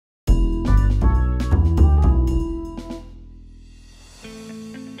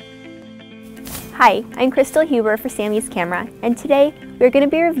Hi, I'm Crystal Huber for Sammy's Camera, and today we're going to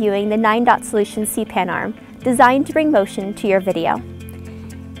be reviewing the 9-dot solution C-Pan arm, designed to bring motion to your video.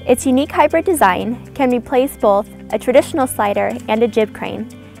 Its unique hybrid design can replace both a traditional slider and a jib crane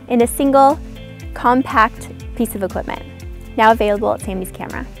in a single, compact piece of equipment, now available at Sammy's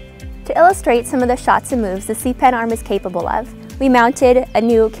Camera. To illustrate some of the shots and moves the C-Pan arm is capable of, we mounted a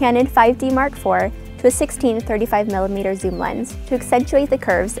new Canon 5D Mark IV to a 16-35mm zoom lens to accentuate the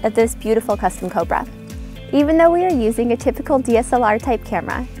curves of this beautiful custom Cobra. Even though we are using a typical DSLR type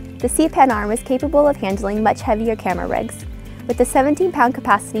camera, the C-Pan arm is capable of handling much heavier camera rigs, with a 17-pound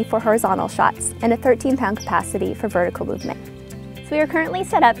capacity for horizontal shots and a 13-pound capacity for vertical movement. So we are currently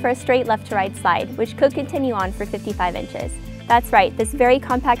set up for a straight left to right slide, which could continue on for 55 inches. That's right, this very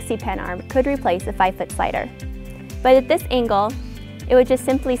compact C-Pan arm could replace a 5-foot slider. But at this angle, it would just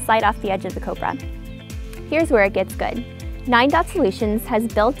simply slide off the edge of the Cobra. Here's where it gets good. 9-dot Solutions has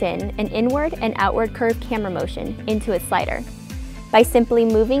built in an inward and outward curve camera motion into its slider. By simply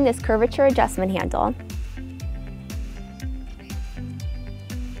moving this curvature adjustment handle,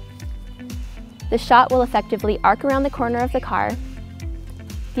 the shot will effectively arc around the corner of the car.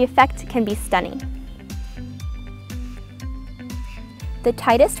 The effect can be stunning. The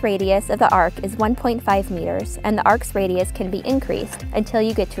tightest radius of the arc is 1.5 meters, and the arc's radius can be increased until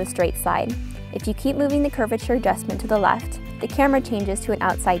you get to a straight slide. If you keep moving the curvature adjustment to the left, the camera changes to an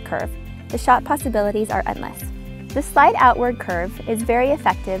outside curve. The shot possibilities are endless. The slide outward curve is very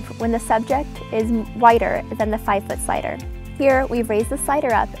effective when the subject is wider than the 5-foot slider. Here, we've raised the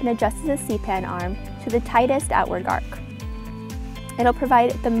slider up and adjusted the C-Pan arm to the tightest outward arc. It'll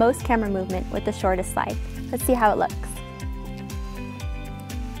provide the most camera movement with the shortest slide. Let's see how it looks.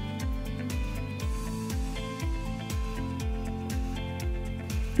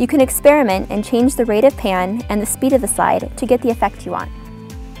 You can experiment and change the rate of pan and the speed of the slide to get the effect you want.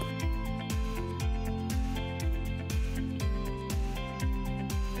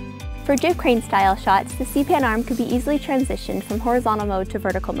 For jib crane style shots, the C-Pan arm could be easily transitioned from horizontal mode to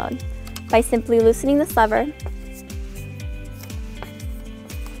vertical mode by simply loosening this lever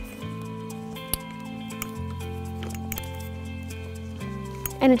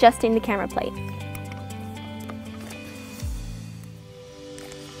and adjusting the camera plate.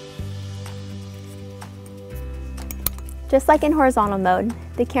 Just like in horizontal mode,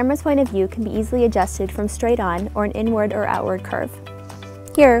 the camera's point of view can be easily adjusted from straight on or an inward or outward curve.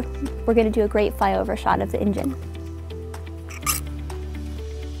 Here, we're going to do a great flyover shot of the engine.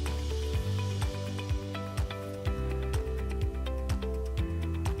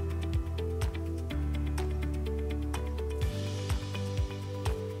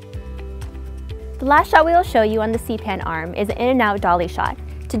 The last shot we will show you on the C-Pan arm is an in and out dolly shot.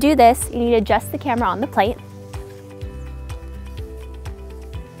 To do this, you need to adjust the camera on the plate,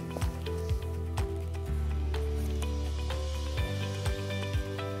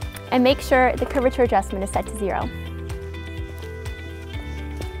 and make sure the curvature adjustment is set to 0.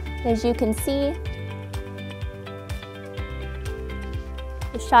 As you can see,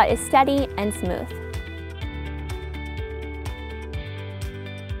 the shot is steady and smooth.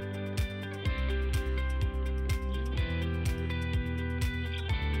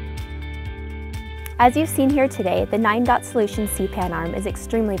 As you've seen here today, the 9-dot Solution C-Pan arm is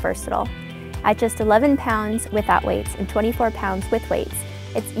extremely versatile. At just 11 pounds without weights and 24 pounds with weights,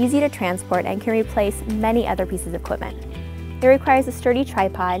 it's easy to transport and can replace many other pieces of equipment. It requires a sturdy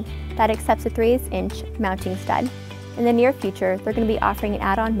tripod that accepts a 3/8" mounting stud. In the near future, they're going to be offering an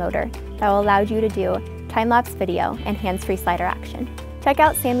add-on motor that will allow you to do time-lapse video and hands-free slider action. Check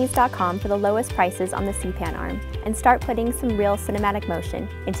out Sammys.com for the lowest prices on the C-Pan arm and start putting some real cinematic motion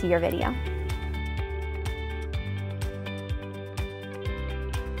into your video.